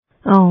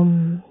ओम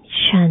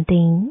शांति।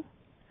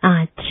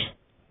 आज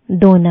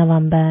 2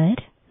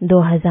 नवंबर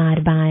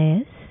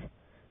 2022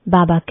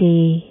 बाबा के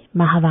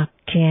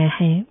महावाक्य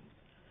हैं।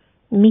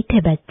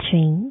 मीठे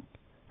बच्चे,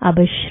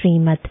 अब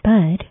श्रीमत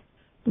पर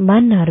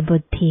मन और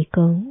बुद्धि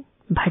को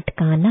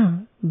भटकाना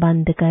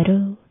बंद करो।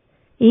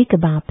 एक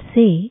बाप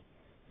से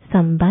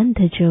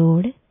संबंध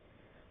जोड़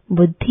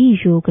बुद्धि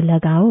योग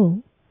लगाओ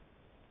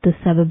तो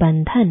सब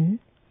बंधन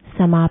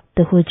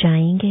समाप्त हो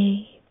जाएंगे।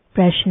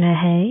 प्रश्न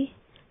है,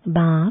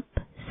 बाप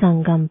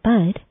संगम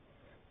पर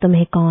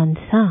तुम्हें कौन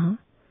सा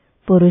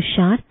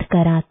पुरुषार्थ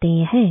कराते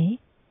हैं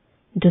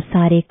जो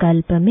सारे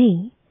कल्प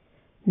में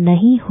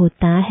नहीं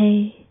होता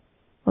है?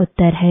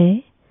 उत्तर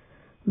है,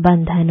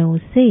 बंधनों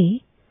से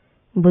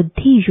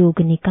बुद्धि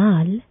योग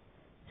निकाल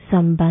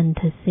संबंध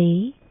से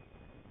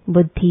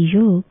बुद्धि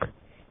योग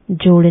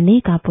जोड़ने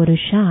का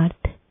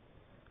पुरुषार्थ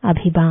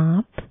अभी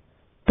बाप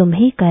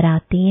तुम्हें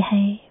कराते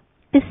हैं।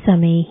 इस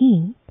समय ही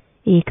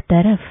एक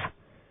तरफ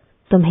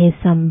तुम्हें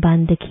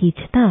संबंध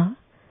खींचता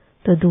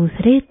तो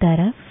दूसरे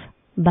तरफ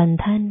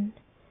बंधन।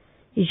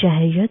 यह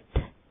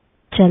युद्ध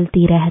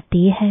चलती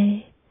रहती है।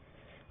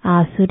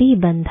 आसुरी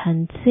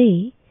बंधन से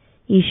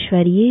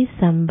ईश्वरीय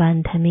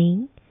संबंध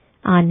में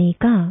आने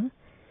का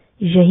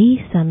यही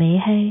समय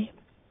है,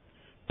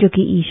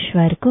 क्योंकि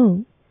ईश्वर को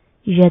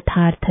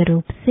यथार्थ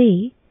रूप से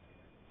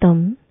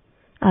तुम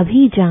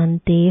अभी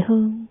जानते हो।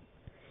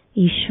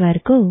 ईश्वर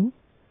को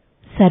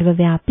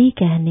सर्वव्यापी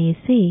कहने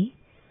से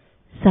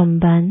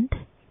संबंध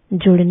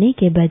जुड़ने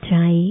के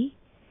बजाय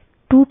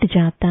टूट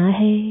जाता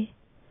है,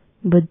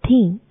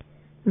 बुद्धि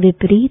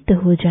विपरीत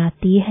हो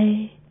जाती है।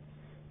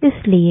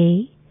 इसलिए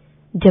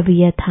जब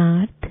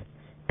यथार्थ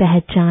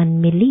पहचान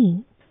मिली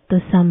तो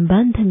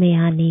संबंध में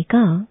आने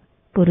का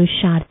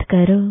पुरुषार्थ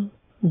करो।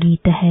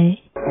 गीत है,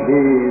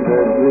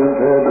 धीरज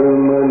धर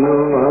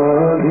मनुआ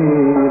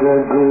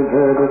धीरज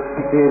धर,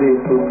 तेरे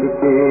सुख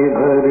के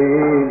भरे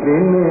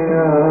दिन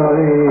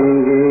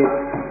आएंगे।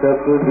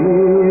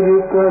 तकदीर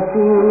का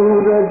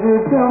सूरज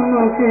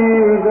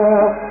चमकेगा,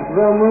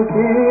 गम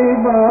के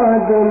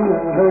बादल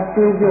हट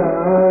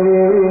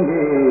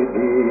जाएंगे।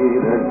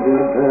 धीरज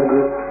धर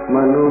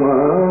मनुआ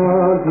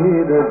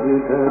धीरज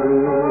धर।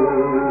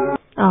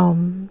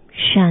 ओम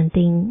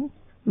शांति।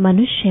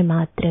 मनुष्य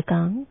मात्र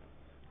का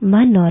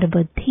मन और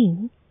बुद्धि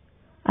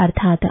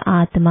अर्थात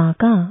आत्मा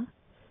का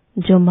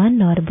जो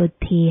मन और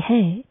बुद्धि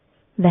है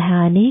वह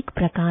अनेक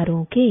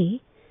प्रकारों के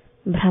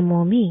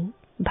भ्रमों में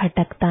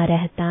भटकता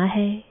रहता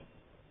है।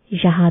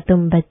 यहाँ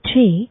तुम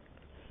बच्चे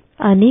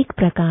अनेक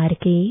प्रकार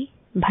के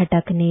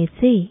भटकने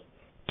से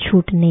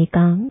छूटने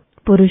का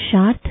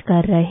पुरुषार्थ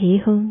कर रहे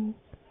हो।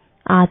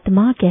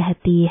 आत्मा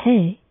कहती है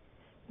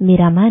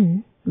मेरा मन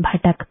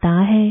भटकता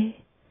है।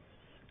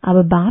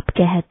 अब बाप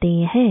कहते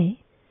हैं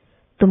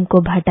तुमको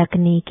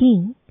भटकने की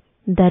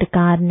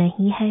दरकार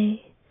नहीं है।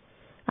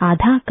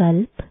 आधा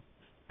कल्प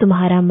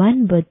तुम्हारा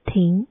मन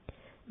बुद्धि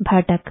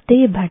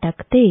भटकते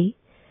भटकते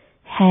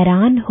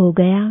हैरान हो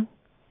गया।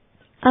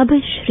 अब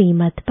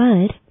श्रीमत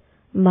पर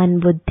मन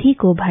बुद्धि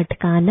को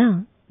भटकाना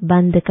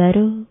बंद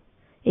करो।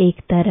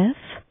 एक तरफ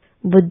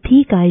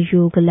बुद्धि का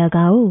योग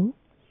लगाओ।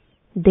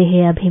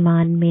 देह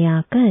अभिमान में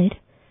आकर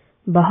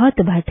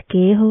बहुत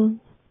भटके हो।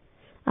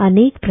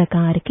 अनेक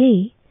प्रकार के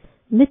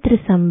मित्र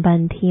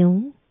संबंधियों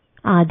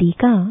आदि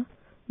का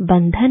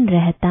बंधन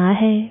रहता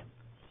है।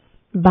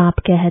 बाप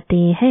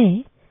कहते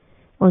हैं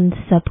उन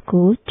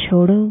सबको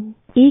छोड़ो,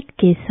 एक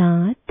के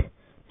साथ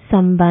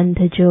संबंध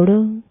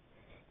जोड़ो।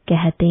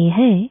 कहते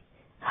हैं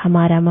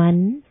हमारा मन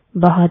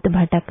बहुत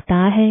भटकता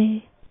है,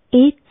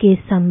 एक के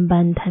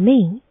संबंध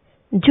में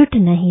जुट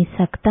नहीं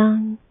सकता।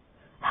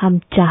 हम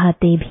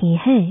चाहते भी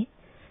हैं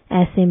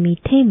ऐसे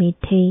मीठे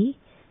मीठे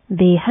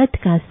बेहद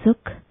का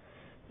सुख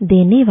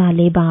देने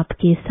वाले बाप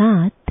के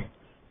साथ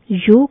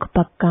योग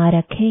पक्का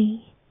रखें,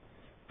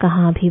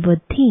 कहाँ भी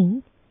बुद्धि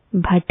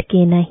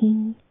भटके नहीं।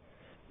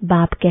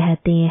 बाप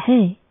कहते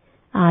हैं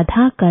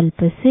आधा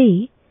कल्प से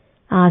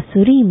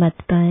आसुरी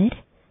मत पर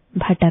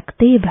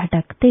भटकते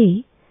भटकते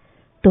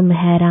तुम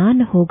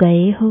हैरान हो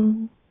गए हो।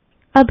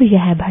 अब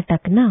यह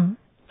भटकना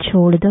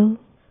छोड़ दो।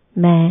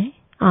 मैं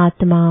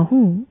आत्मा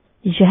हूँ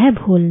यह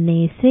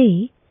भूलने से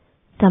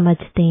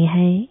समझते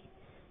हैं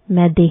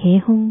मैं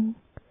देह हूँ,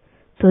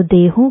 तो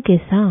देहों के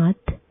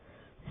साथ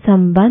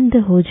संबंध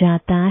हो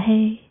जाता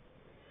है।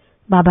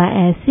 बाबा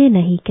ऐसे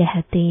नहीं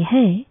कहते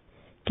हैं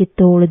कि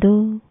तोड़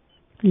दो,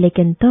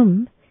 लेकिन तुम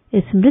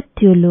इस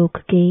मृत्यु लोक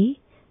के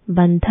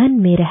बंधन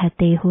में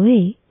रहते हुए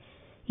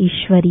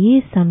ईश्वरीय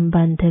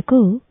संबंध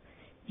को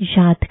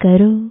याद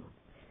करो।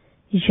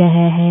 यह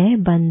है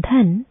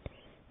बंधन,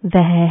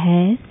 वह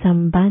है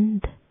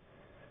संबंध।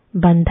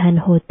 बंधन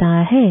होता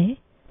है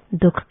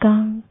दुख का,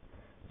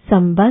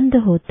 संबंध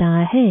होता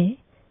है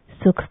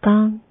सुख का।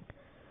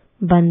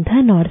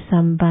 बंधन और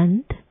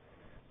संबंध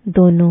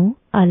दोनों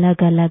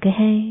अलग अलग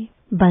हैं।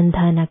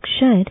 बंधन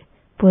अक्षर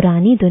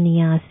पुरानी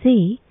दुनिया से,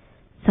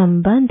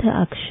 संबंध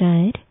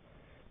अक्षर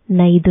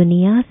नई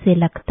दुनिया से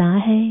लगता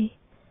है।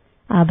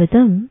 अब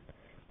तुम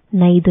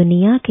नई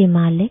दुनिया के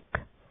मालिक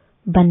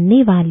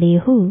बनने वाले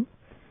हो,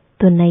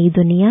 तो नई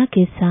दुनिया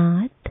के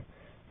साथ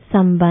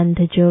संबंध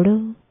जोड़ो।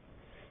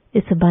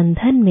 इस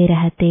बंधन में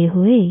रहते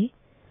हुए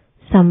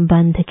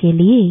संबंध के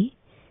लिए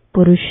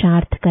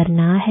पुरुषार्थ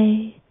करना है।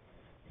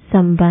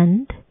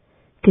 संबंध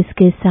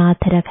किसके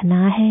साथ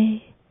रखना है?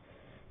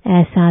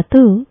 ऐसा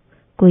तो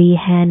कोई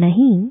है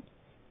नहीं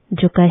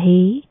जो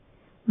कहे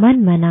मन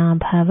मना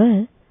भव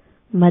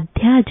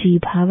मध्याजी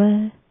भव,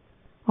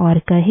 और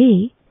कहे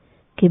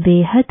कि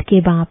बेहद के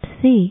बाप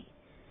से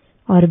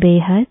और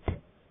बेहद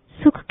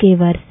सुख के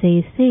वर्षे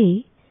से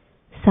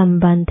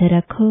संबंध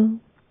रखो।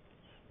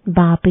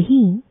 बाप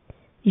ही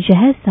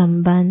यह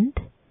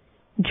संबंध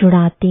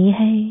जुड़ाते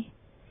हैं।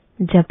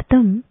 जब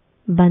तुम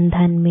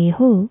बंधन में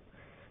हो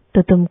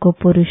तो तुमको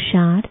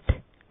पुरुषार्थ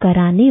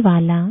कराने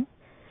वाला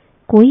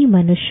कोई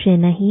मनुष्य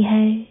नहीं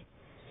है।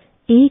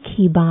 एक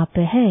ही बाप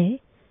है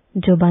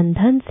जो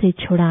बंधन से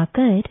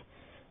छुड़ाकर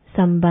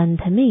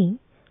संबंध में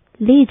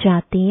ले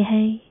जाते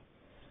हैं।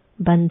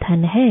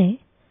 बंधन है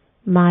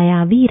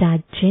मायावी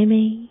राज्य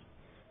में,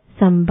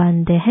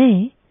 संबंध है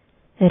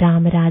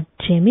राम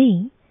राज्य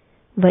में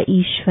व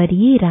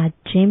ईश्वरीय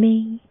राज्य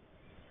में।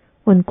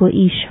 उनको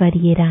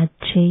ईश्वरीय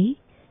राज्य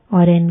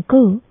और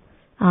इनको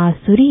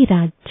आसुरी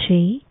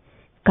राज्य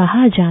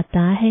कहा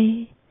जाता है,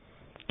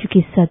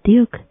 क्योंकि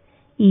सतयुग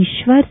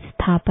ईश्वर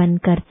स्थापन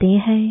करते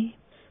हैं।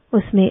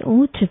 उसमें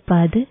ऊंच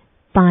पद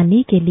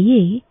पाने के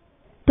लिए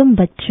तुम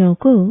बच्चों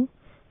को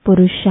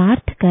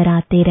पुरुषार्थ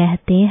कराते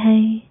रहते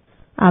हैं।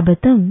 अब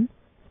तुम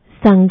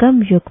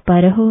संगम युग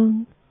पर हो।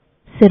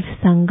 सिर्फ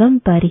संगम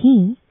पर ही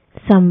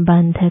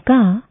संबंध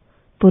का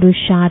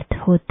पुरुषार्थ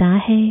होता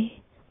है,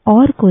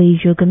 और कोई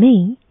युग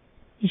में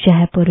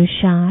यह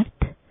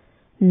पुरुषार्थ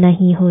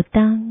नहीं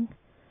होता।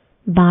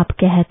 बाप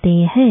कहते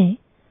हैं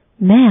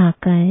मैं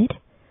आकर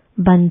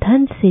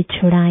बंधन से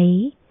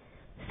छुड़ाए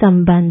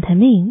संबंध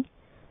में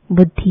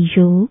बुद्धि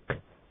योग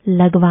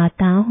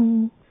लगवाता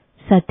हूँ।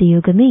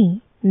 सतयुग में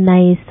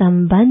नए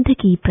संबंध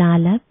की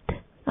प्रारब्ध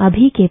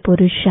अभी के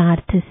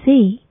पुरुषार्थ से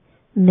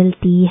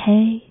मिलती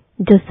है।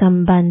 जो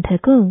संबंध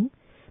को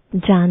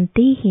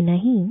जानते ही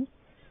नहीं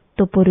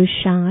तो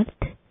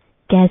पुरुषार्थ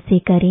कैसे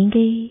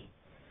करेंगे?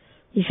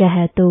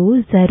 यह तो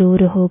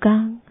जरूर होगा।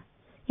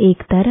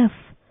 एक तरफ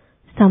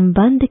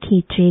संबंध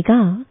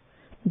खींचेगा,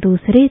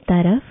 दूसरे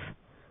तरफ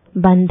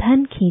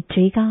बंधन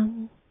खींचेगा।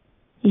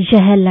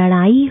 यह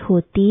लड़ाई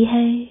होती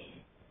है।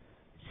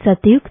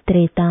 सतयुग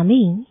त्रेता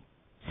में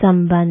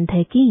संबंध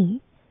की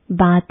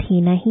बात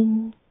ही नहीं।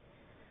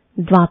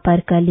 द्वापर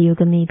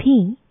कलयुग में भी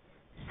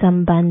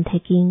संबंध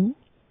की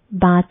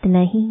बात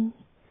नहीं।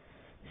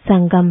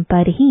 संगम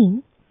पर ही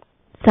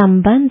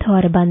संबंध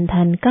और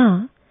बंधन का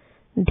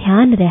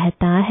ध्यान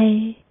रहता है।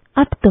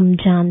 अब तुम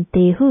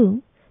जानते हो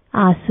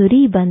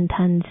आसुरी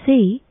बंधन से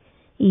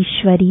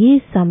ईश्वरीय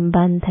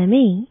संबंध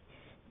में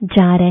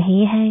जा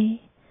रहे हैं।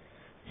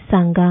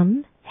 संगम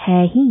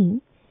है ही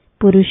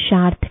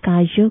पुरुषार्थ का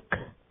युग।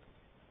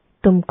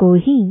 तुमको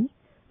ही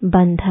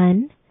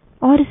बंधन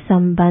और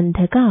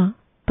संबंध का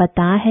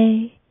पता है।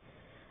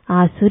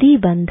 आसुरी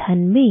बंधन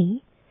में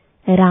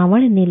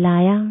रावण ने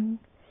लाया,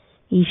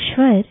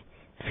 ईश्वर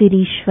फिर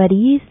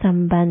ईश्वरीय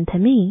संबंध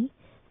में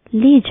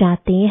ले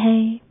जाते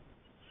हैं।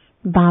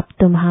 बाप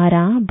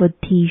तुम्हारा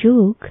बुद्धि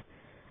योग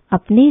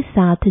अपने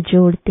साथ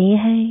जोड़ते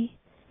हैं,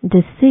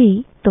 जिससे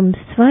तुम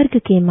स्वर्ग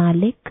के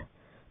मालिक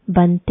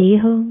बनते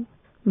हो।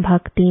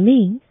 भक्ति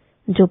में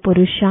जो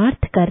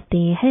पुरुषार्थ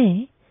करते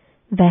हैं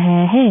वह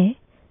है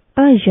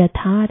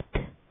अयथार्थ।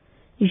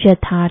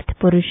 यथार्थ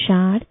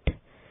पुरुषार्थ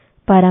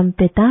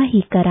परमपिता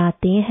ही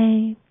कराते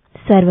हैं।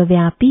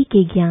 सर्वव्यापी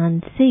के ज्ञान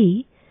से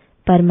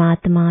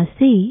परमात्मा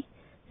से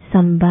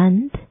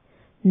संबंध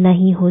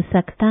नहीं हो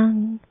सकता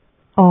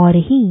और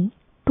ही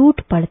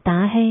टूट पड़ता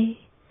है।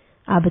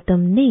 अब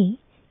तुमने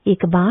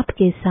एक बाप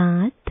के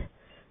साथ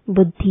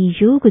बुद्धि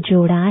योग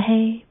जोड़ा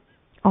है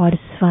और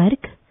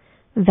स्वर्ग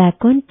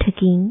वैकुंठ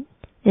की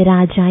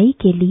राजाई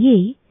के लिए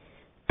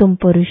तुम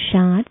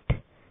पुरुषार्थ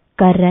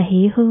कर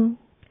रहे हो।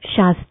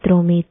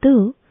 शास्त्रों में तो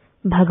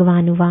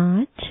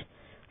भगवानुवाच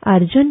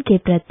अर्जुन के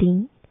प्रति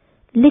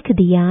लिख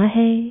दिया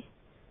है,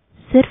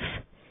 सिर्फ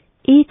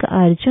एक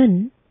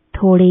अर्जुन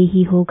थोड़े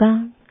ही होगा।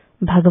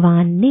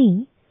 भगवान ने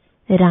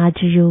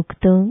राजयोग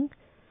तो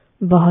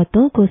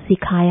बहुतों को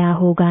सिखाया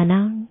होगा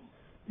ना,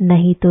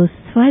 नहीं तो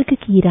स्वर्ग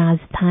की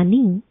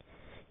राजधानी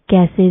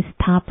कैसे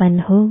स्थापन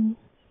हो।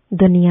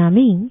 दुनिया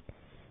में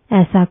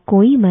ऐसा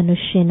कोई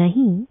मनुष्य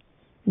नहीं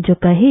जो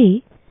कहे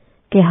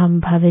कि हम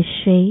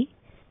भविष्य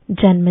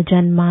जन्म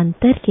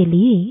जन्मांतर के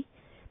लिए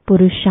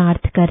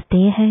पुरुषार्थ करते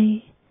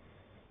हैं।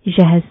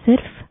 यह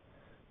सिर्फ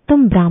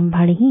तुम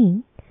ब्राह्मण ही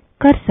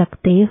कर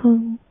सकते हो।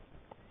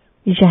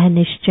 यह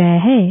निश्चय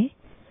है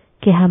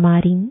कि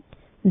हमारी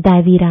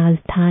दैवी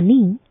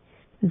राजधानी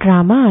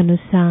ड्रामा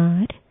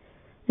अनुसार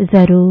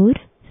जरूर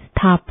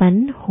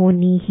स्थापन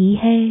होनी ही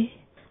है।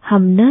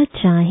 हम न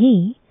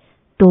चाहें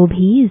तो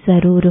भी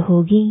जरूर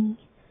होगी।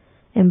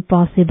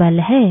 इम्पॉसिबल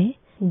है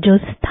जो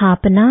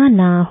स्थापना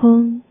ना हो।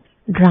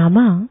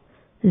 ड्रामा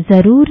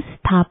जरूर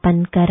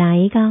स्थापन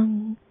कराएगा।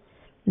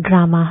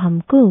 ड्रामा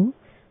हमको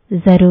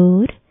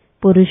जरूर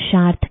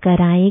पुरुषार्थ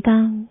कराएगा।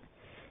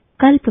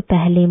 कल्प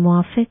पहले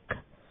मौफिक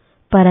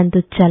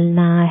परंतु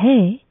चलना है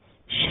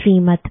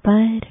श्रीमत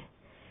पर।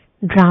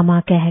 ड्रामा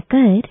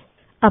कहकर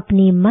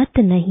अपनी मत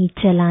नहीं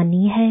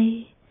चलानी है।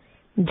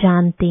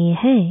 जानते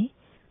हैं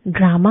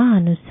ड्रामा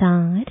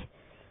अनुसार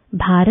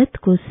भारत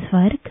को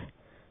स्वर्ग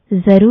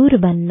जरूर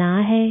बनना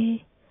है,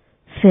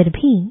 फिर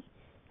भी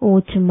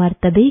उच्च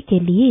मर्तबे के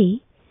लिए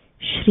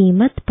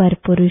श्रीमत पर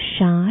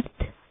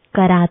पुरुषार्थ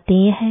कराते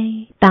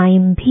हैं,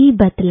 टाइम भी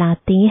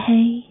बतलाते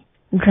हैं।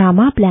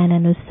 ड्रामा प्लान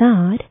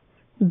अनुसार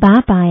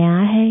बाप आया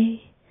है।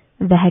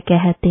 वह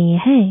कहते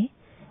हैं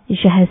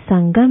यह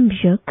संगम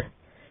युग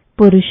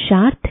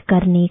पुरुषार्थ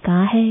करने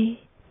का है,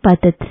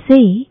 पतित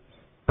से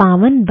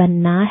पावन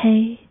बनना है।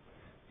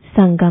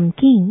 संगम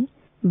की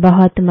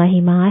बहुत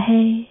महिमा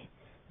है।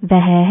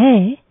 वह है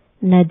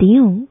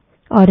नदियों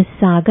और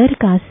सागर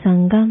का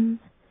संगम।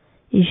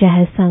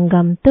 यह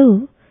संगम तो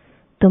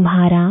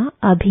तुम्हारा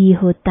अभी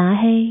होता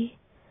है।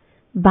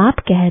 बाप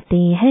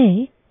कहते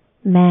हैं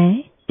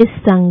मैं इस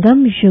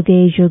संगम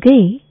युगे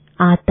युगे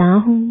आता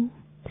हूँ।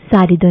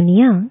 सारी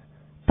दुनिया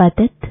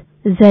पतित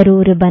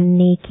जरूर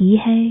बनने की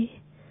है,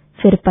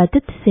 फिर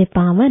पतित से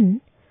पावन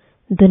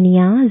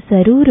दुनिया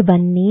जरूर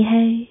बननी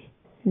है।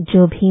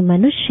 जो भी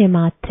मनुष्य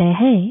मात्र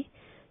है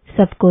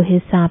सबको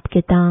हिसाब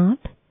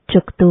किताब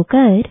चुकतो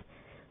कर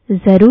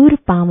जरूर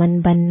पावन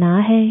बनना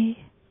है।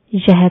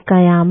 यह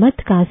कयामत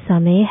का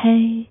समय है।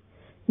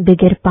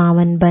 बिगर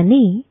पावन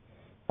बने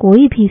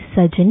कोई भी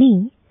सजनी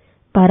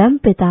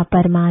परमपिता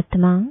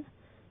परमात्मा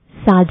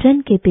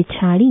साजन के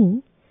पिछाड़ी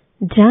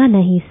जा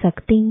नहीं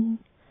सकती।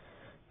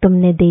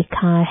 तुमने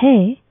देखा है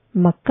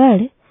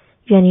मक्कड़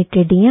यानी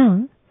टिड्डियां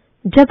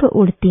जब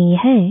उड़ती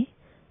हैं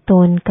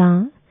तो उनका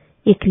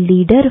एक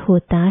लीडर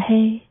होता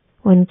है,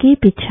 उनके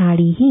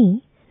पिछाड़ी ही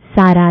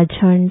सारा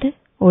झुंड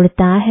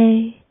उड़ता है।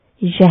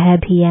 यह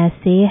भी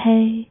ऐसे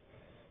है।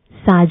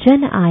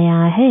 साजन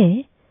आया है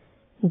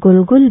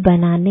गुलगुल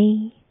बनाने,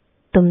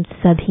 तुम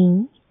सभी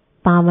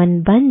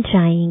पावन बन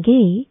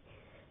जाएंगे।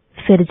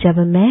 फिर जब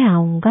मैं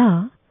आऊंगा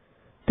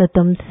तो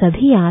तुम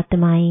सभी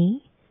आत्माएं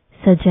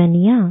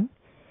सजनियां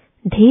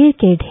ढेर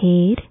के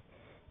ढेर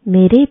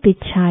मेरे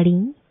पिछाड़ी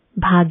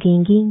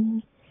भागेंगी।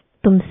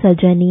 तुम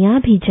सजनियां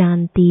भी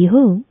जानती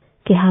हो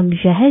कि हम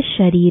यह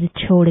शरीर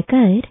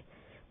छोड़कर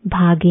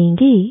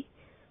भागेंगे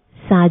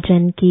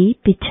साजन के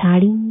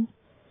पिछाड़ी।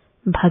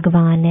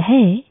 भगवान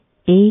है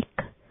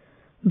एक,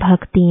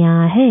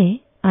 भक्तियां है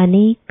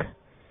अनेक।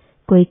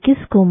 कोई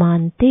किसको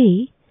मानते,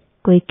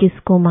 कोई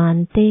किसको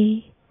मानते।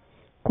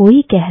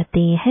 कोई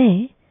कहते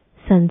हैं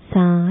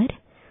संसार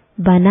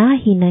बना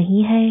ही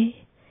नहीं है।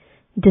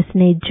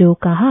 जिसने जो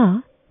कहा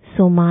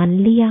सो मान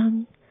लिया।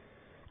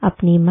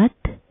 अपनी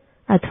मत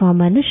अथवा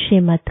मनुष्य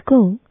मत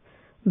को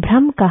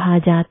भ्रम कहा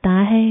जाता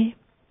है।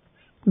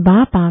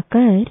 बाप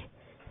आकर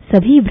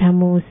सभी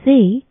भ्रमों से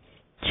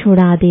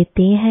छुड़ा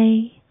देते हैं।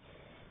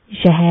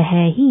 यह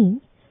है ही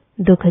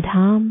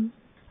दुखधाम।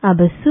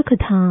 अब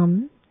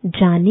सुखधाम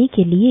जाने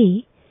के लिए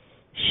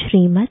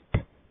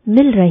श्रीमत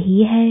मिल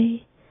रही है।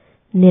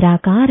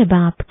 निराकार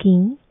बाप की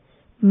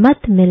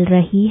मत मिल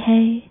रही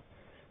है।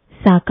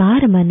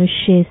 साकार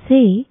मनुष्य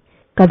से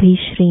कभी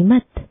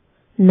श्रीमत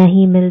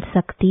नहीं मिल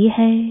सकती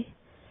है।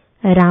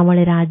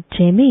 रावण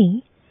राज्य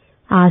में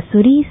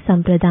आसुरी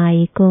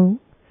संप्रदाय को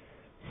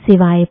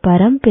सिवाय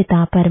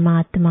परमपिता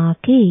परमात्मा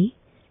के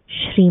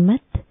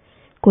श्रीमत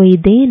कोई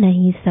दे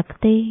नहीं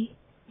सकते,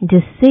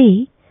 जिससे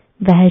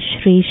वह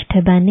श्रेष्ठ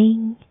बने।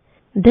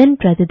 दिन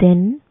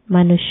प्रतिदिन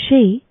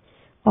मनुष्य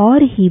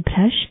और ही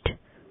भ्रष्ट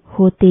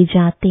होते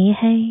जाते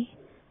हैं।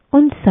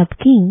 उन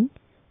सबकी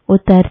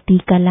उतरती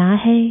कला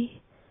है,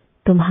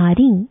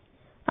 तुम्हारी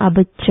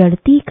अब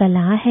चढ़ती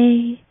कला है।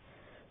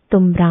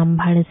 तुम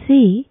ब्राह्मण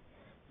से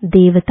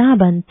देवता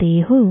बनते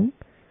हो,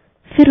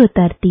 फिर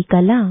उतरती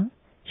कला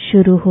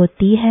शुरू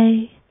होती है।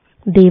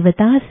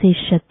 देवता से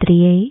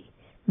क्षत्रिय,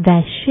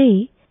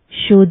 वैश्य,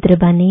 शूद्र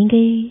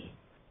बनेंगे।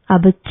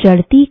 अब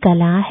चढ़ती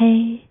कला है।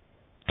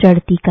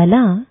 चढ़ती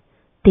कला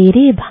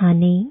तेरे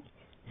भाने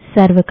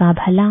सर्व का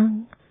भला।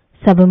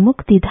 सब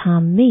मुक्ति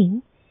धाम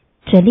में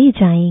चले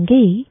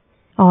जाएंगे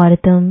और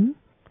तुम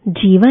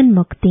जीवन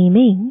मुक्ति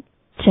में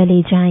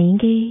चले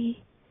जाएंगे।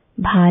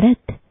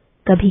 भारत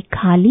कभी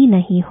खाली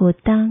नहीं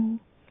होता।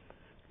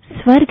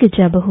 स्वर्ग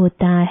जब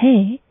होता है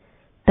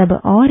तब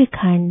और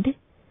खंड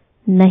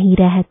नहीं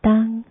रहता।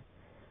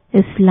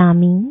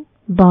 इस्लामी,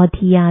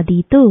 बौद्धी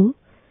आदि तो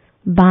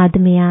बाद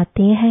में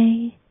आते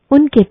हैं।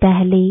 उनके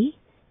पहले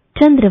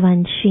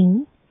चंद्रवंशी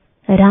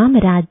राम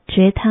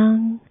राज्य था।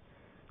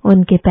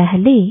 उनके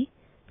पहले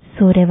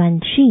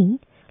सूर्यवंशी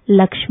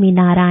लक्ष्मी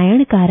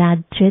नारायण का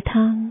राज्य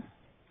था।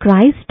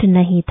 क्राइस्ट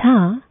नहीं था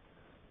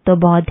तो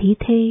बौद्धी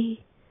थे,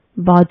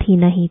 बौद्धी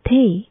नहीं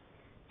थे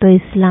तो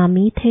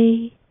इस्लामी थे,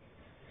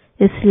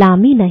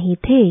 इस्लामी नहीं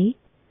थे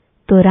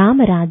तो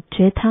राम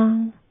राज्य था।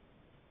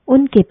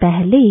 उनके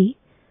पहले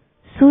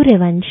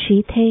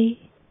सूर्यवंशी थे।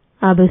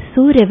 अब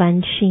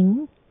सूर्यवंशी,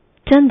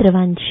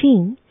 चंद्रवंशी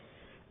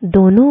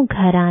दोनों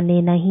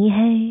घराने नहीं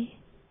है।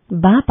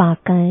 बाप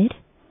आकर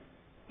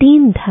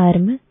 3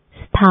 धर्म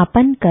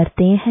स्थापन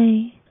करते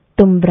हैं।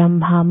 तुम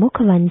ब्रह्मा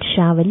मुख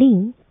वंशावली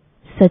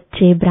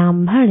सच्चे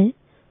ब्राह्मण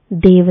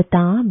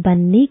देवता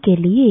बनने के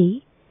लिए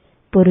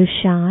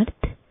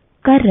पुरुषार्थ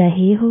कर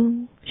रहे हो।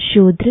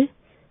 शूद्र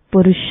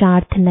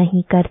पुरुषार्थ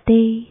नहीं करते।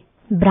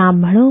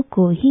 ब्राह्मणों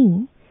को ही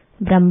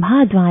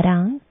ब्रह्मा द्वारा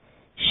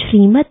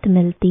श्रीमत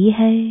मिलती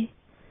है,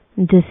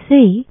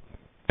 जिससे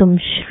तुम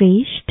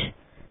श्रेष्ठ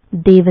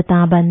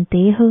देवता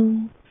बनते हो।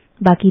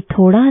 बाकी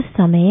थोड़ा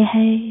समय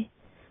है।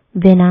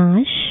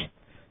 विनाश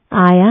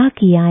आया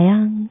कि आया।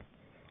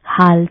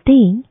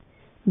 हालतें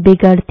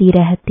बिगड़ती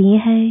रहती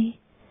हैं।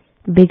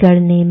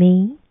 बिगड़ने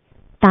में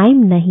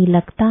टाइम नहीं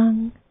लगता।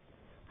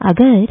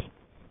 अगर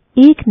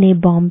एक ने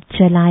बॉम्ब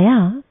चलाया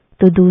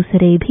तो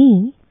दूसरे भी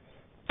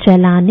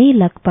चलाने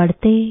लग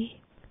पड़ते।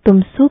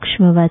 तुम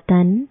सूक्ष्म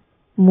वतन,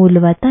 मूल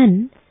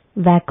वतन,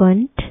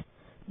 वैकुंठ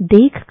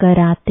देख कर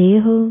आते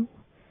हो।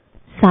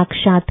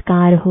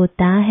 साक्षात्कार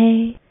होता है।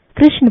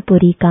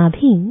 कृष्णपुरी का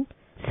भी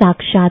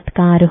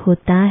साक्षात्कार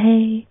होता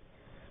है।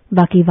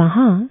 बाकी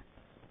वहां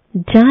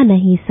जा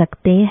नहीं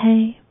सकते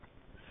हैं।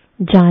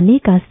 जाने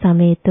का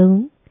समय तो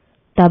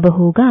तब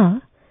होगा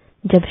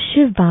जब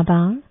शिव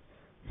बाबा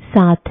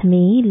साथ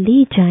में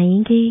ले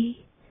जाएंगे।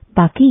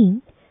 बाकी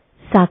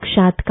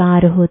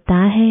साक्षात्कार होता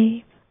है।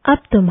 अब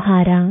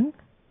तुम्हारा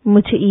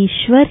मुझ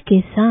ईश्वर के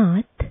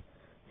साथ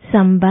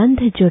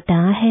संबंध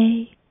जुटा है।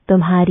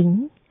 तुम्हारी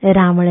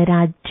रावण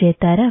राज्य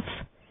तरफ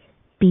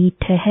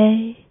पीठ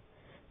है,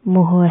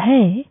 मोह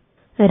है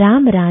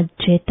राम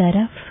राज्य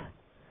तरफ।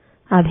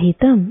 अभी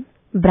तुम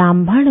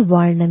ब्राह्मण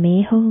वर्ण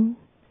में हो।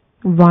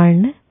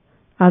 वर्ण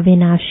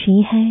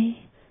अविनाशी है।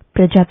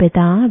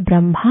 प्रजापिता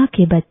ब्रह्मा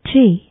के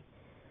बच्चे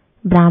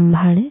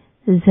ब्राह्मण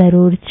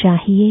जरूर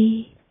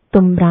चाहिए।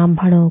 तुम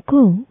ब्राह्मणों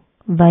को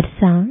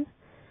वर्षा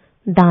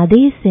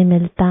दादे से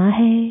मिलता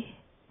है।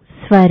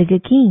 स्वर्ग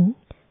की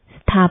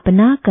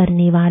स्थापना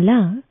करने वाला,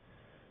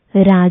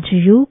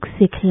 राजयोग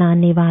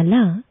सिखलाने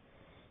वाला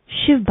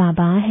शिव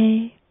बाबा है।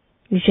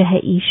 यह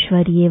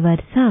ईश्वरीय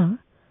वर्षा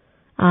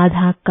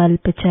आधा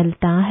कल्प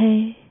चलता है,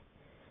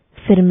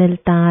 फिर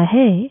मिलता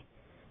है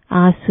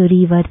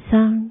आसुरी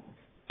वर्षा।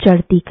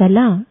 चढ़ती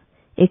कला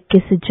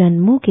 21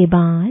 जन्मों के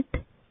बाद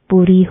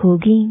पूरी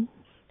होगी।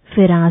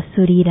 फिर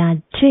आसुरी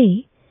राज्य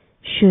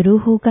शुरू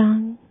होगा।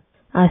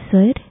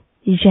 असुर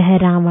यह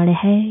रावण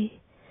है।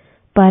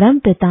 परम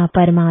पिता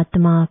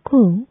परमात्मा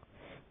को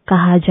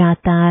कहा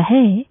जाता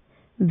है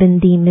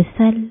बिंदी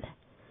मिसल।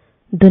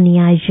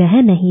 दुनिया यह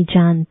नहीं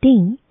जानती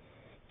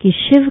कि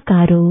शिव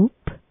का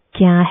रूप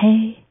क्या है।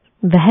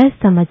 वह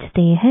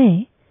समझते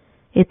हैं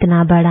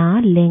इतना बड़ा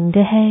लिंग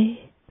है।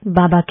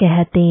 बाबा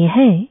कहते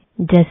हैं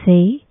जैसे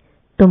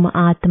तुम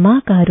आत्मा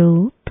का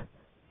रूप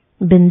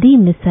बिंदी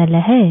मिसल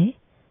है,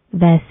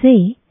 वैसे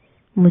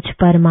मुझ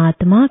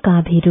परमात्मा का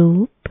भी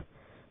रूप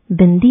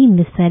बिंदी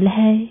मिसल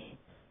है।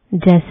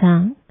 जैसा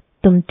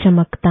तुम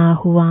चमकता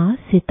हुआ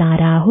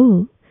सितारा हो,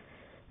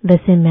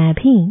 वैसे मैं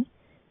भी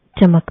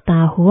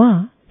चमकता हुआ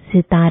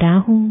सितारा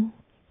हूँ।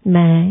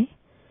 मैं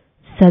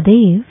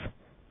सदैव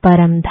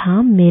परम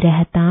धाम में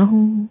रहता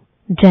हूँ।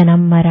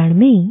 जन्म मरण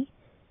में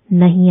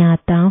नहीं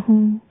आता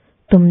हूँ।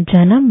 तुम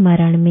जन्म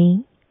मरण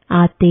में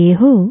आते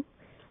हो।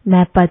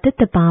 मैं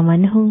पतित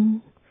पावन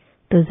हूँ,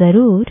 तो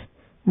जरूर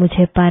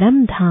मुझे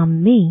परम धाम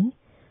में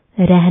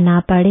रहना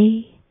पड़े।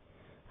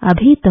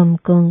 अभी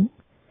तुमको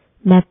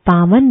मैं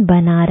पावन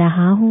बना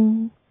रहा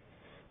हूँ।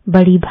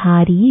 बड़ी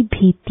भारी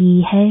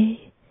भीति है,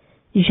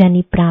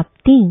 यानी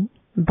प्राप्ति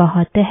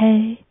बहुत है।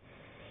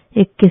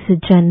 21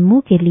 जन्मों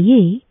के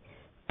लिए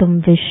तुम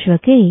विश्व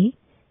के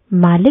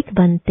मालिक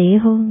बनते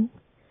हो।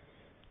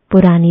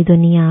 पुरानी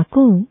दुनिया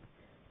को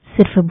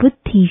सिर्फ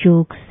बुद्धि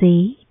योग से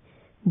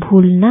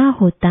भूलना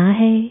होता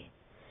है।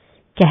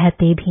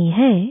 कहते भी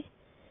हैं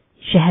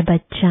यह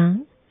बच्चा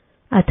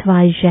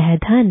अथवा यह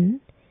धन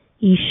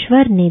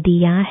ईश्वर ने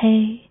दिया है।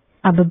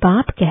 अब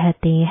बाप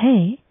कहते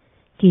हैं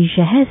कि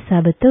यह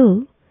सब तो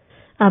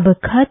अब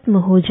खत्म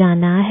हो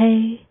जाना है।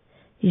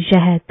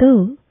 यह तो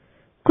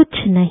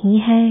कुछ नहीं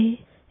है।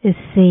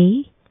 इससे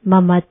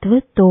ममत्व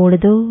तोड़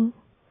दो।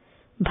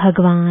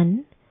 भगवान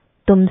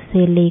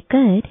तुमसे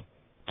लेकर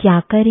क्या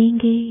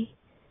करेंगे?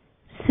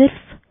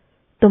 सिर्फ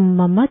तुम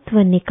ममत्व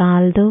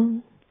निकाल दो।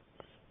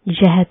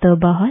 यह तो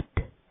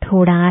बहुत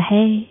थोड़ा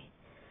है।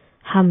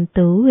 हम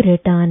तो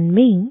रिटर्न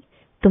में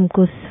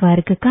तुमको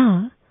स्वर्ग का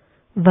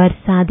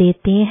वर्षा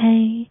देते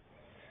हैं।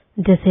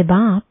 जैसे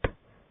बाप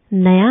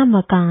नया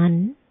मकान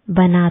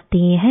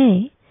बनाते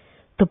हैं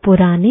तो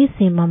पुराने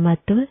से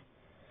ममत्व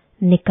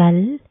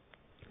निकल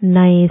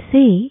नए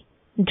से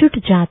जुट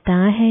जाता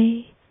है।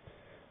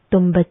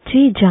 तुम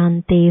बच्चे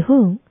जानते हो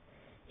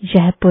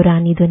यह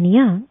पुरानी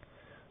दुनिया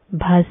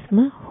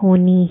भस्म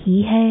होनी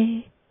ही है।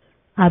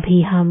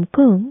 अभी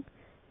हमको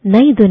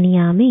नई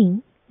दुनिया में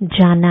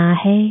जाना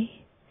है।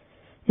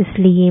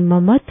 इसलिए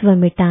ममत्व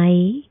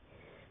मिटाए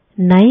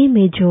नए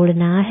में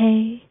जोड़ना है।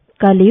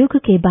 कलयुग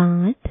के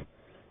बाद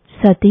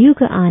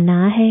सतयुग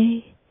आना है।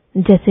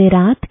 जैसे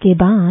रात के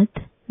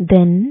बाद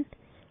दिन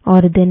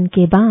और दिन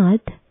के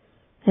बाद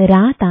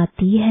रात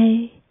आती है,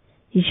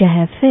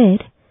 यह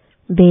फिर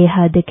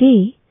बेहद के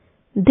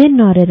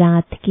दिन और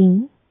रात की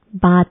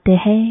बात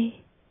है।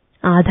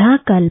 आधा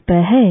कल्प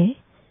है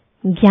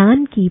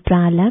ज्ञान की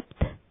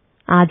प्रालब्ध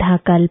आधा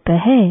कल्प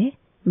है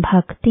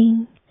भक्ति।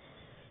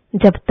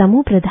 जब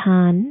तमो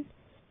प्रधान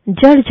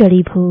जड़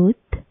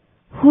जड़ीभूत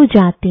हो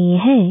जाते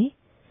हैं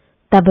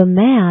तब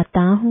मैं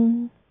आता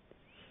हूँ।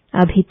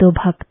 अभी तो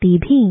भक्ति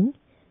भी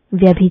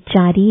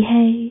व्यभिचारी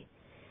है।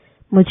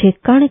 मुझे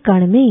कण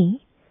कण में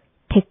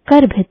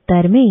ठिक्कर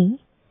भित्तर में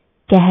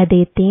कह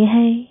देते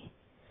हैं।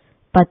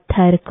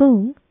 पत्थर को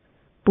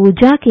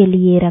पूजा के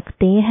लिए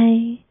रखते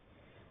हैं,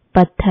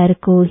 पत्थर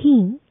को ही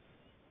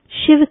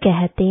शिव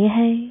कहते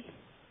हैं।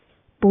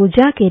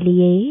 पूजा के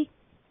लिए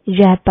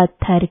यह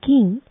पत्थर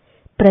की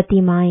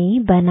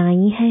प्रतिमाएं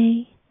बनाई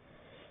हैं।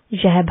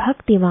 यह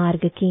भक्ति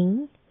मार्ग की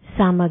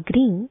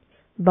सामग्री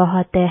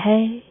बहुत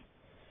है।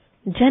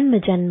 जन्म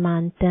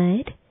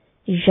जन्मांतर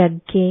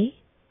यज्ञ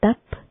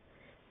तप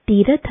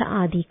तीर्थ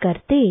आदि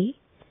करते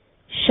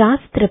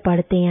शास्त्र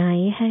पढ़ते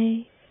आए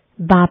हैं।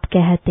 बाप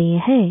कहते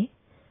हैं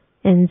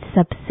इन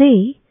सब से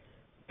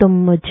तुम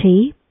मुझे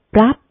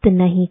प्राप्त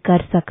नहीं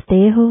कर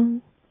सकते हो।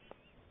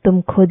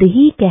 तुम खुद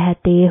ही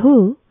कहते हो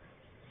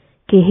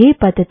कि हे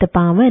पतित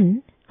पावन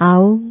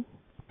आओ।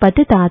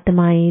 पतित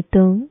आत्माएं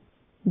तुम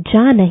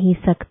जा नहीं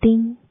सकती।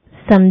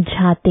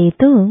 समझाते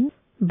तुम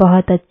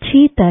बहुत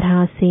अच्छी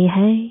तरह से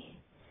है।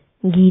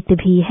 गीत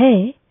भी है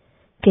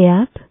कि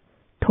अब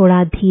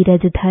थोड़ा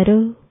धीरज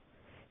धरो,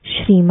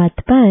 श्रीमत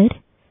पर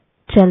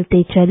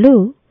चलते चलो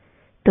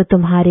तो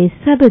तुम्हारे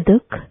सब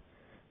दुख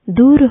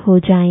दूर हो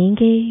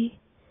जाएंगे।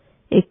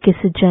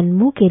 21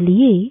 जन्मों के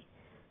लिए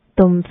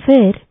तुम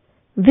फिर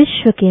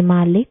विश्व के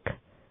मालिक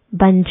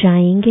बन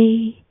जाएंगे।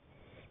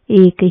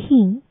 एक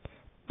ही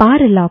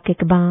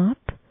पारलौकिक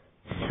बाप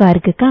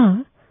स्वर्ग का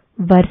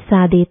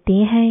वर्षा देते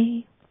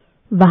हैं।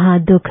 वहां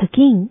दुख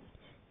की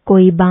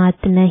कोई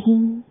बात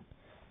नहीं।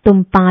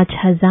 तुम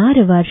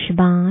 5000 वर्ष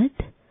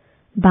बाद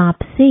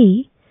बाप से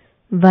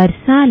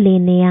वर्षा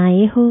लेने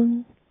आए हो।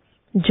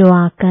 जो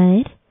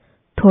आकर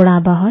थोड़ा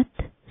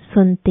बहुत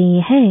सुनते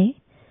हैं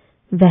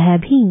वह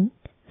भी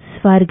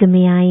स्वर्ग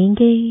में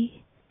आएंगे,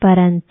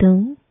 परंतु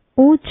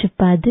ऊंच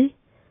पद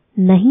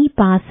नहीं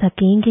पा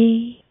सकेंगे।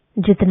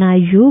 जितना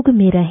योग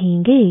में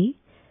रहेंगे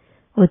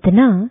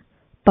उतना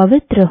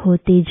पवित्र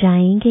होते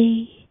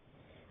जाएंगे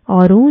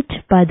और ऊंच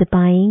पद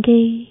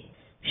पाएंगे।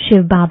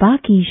 शिव बाबा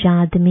की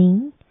याद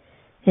में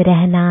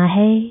रहना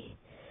है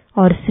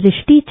और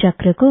सृष्टि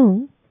चक्र को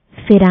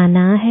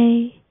फिराना है।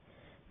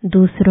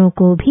 दूसरों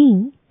को भी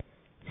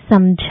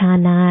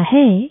समझाना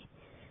है।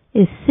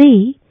 इससे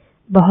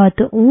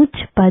बहुत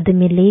ऊंच पद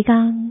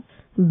मिलेगा।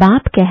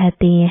 बाप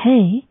कहते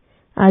हैं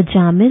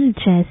अजामिल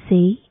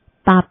जैसे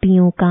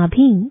पापियों का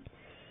भी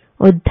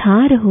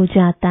उद्धार हो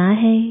जाता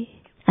है।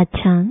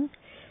 अच्छा,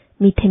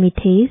 मीठे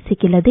मीठे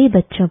सिकिलदे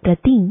बच्चों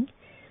प्रति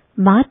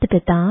माता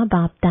पिता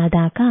बाप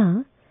दादा का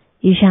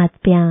याद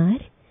प्यार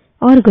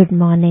और गुड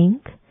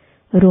मॉर्निंग।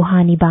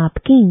 रूहानी बाप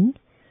की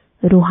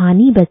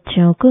रूहानी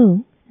बच्चों को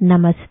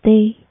नमस्ते।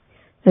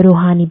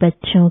 रूहानी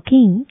बच्चों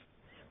की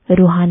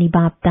रूहानी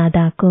बाप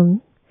दादा को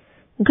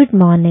गुड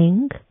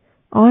मॉर्निंग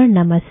और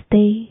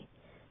नमस्ते।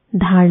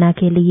 धारणा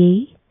के लिए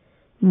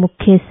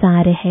मुख्य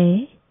सार है।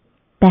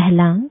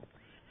 पहला,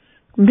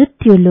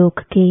 मृत्यु लोक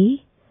के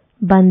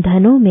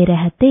बंधनों में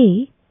रहते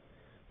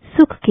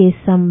सुख के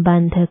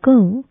संबंध को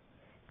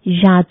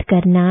याद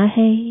करना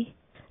है।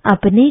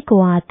 अपने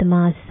को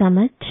आत्मा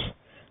समझ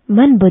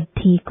मन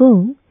बुद्धि को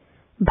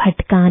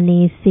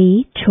भटकाने से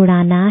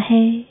छुड़ाना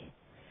है।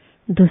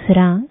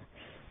 दूसरा,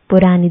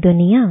 पुरानी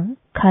दुनिया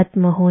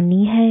खत्म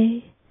होनी है,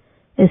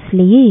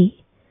 इसलिए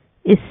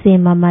इससे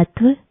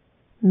ममत्व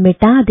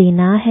मिटा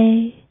देना है।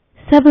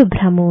 सब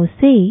भ्रमों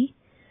से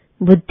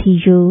बुद्धि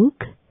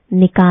योग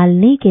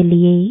निकालने के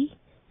लिए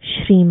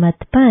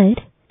श्रीमत पर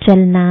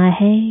चलना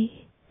है।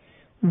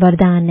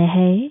 वरदान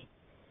है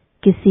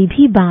किसी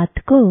भी बात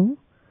को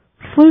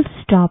फुल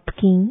स्टॉप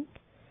की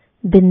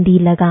बिंदी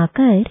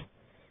लगाकर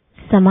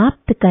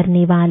समाप्त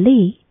करने वाले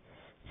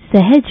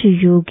सहज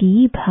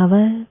योगी भव।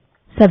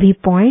 सभी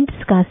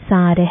पॉइंट्स का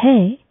सार है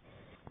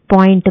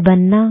पॉइंट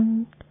बनना।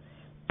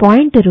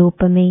 पॉइंट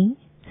रूप में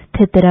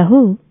स्थित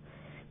रहो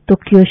तो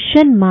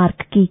क्वेश्चन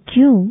मार्क की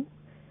क्यों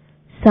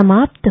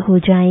समाप्त हो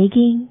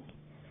जाएगी।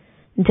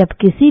 जब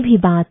किसी भी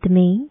बात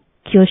में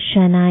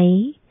क्वेश्चन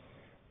आए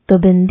तो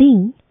बिंदी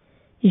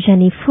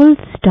यानी फुल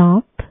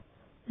स्टॉप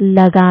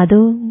लगा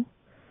दो।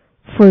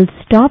 फुल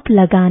स्टॉप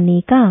लगाने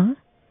का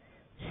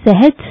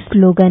सहज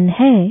स्लोगन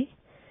है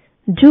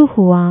जो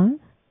हुआ,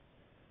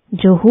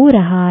 जो हो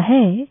रहा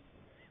है,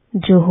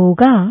 जो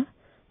होगा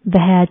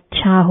वह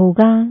अच्छा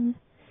होगा,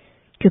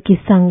 क्योंकि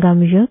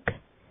संगम युग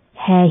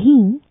है ही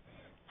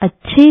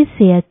अच्छे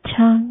से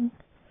अच्छा।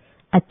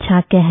 अच्छा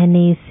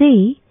कहने से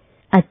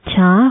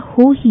अच्छा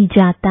हो ही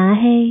जाता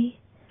है।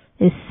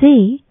 इससे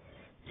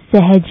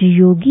सहज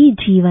योगी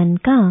जीवन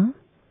का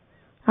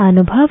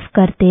अनुभव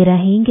करते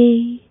रहेंगे।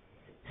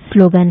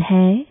 स्लोगन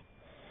है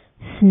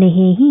स्नेह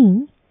ही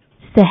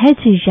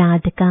सहज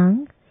याद का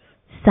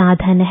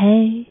साधन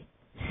है।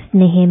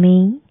 स्नेह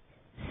में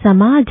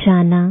समा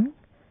जाना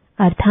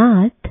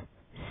अर्थात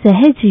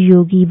सहज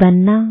योगी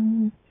बनना।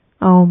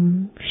 ओम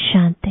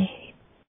शांति।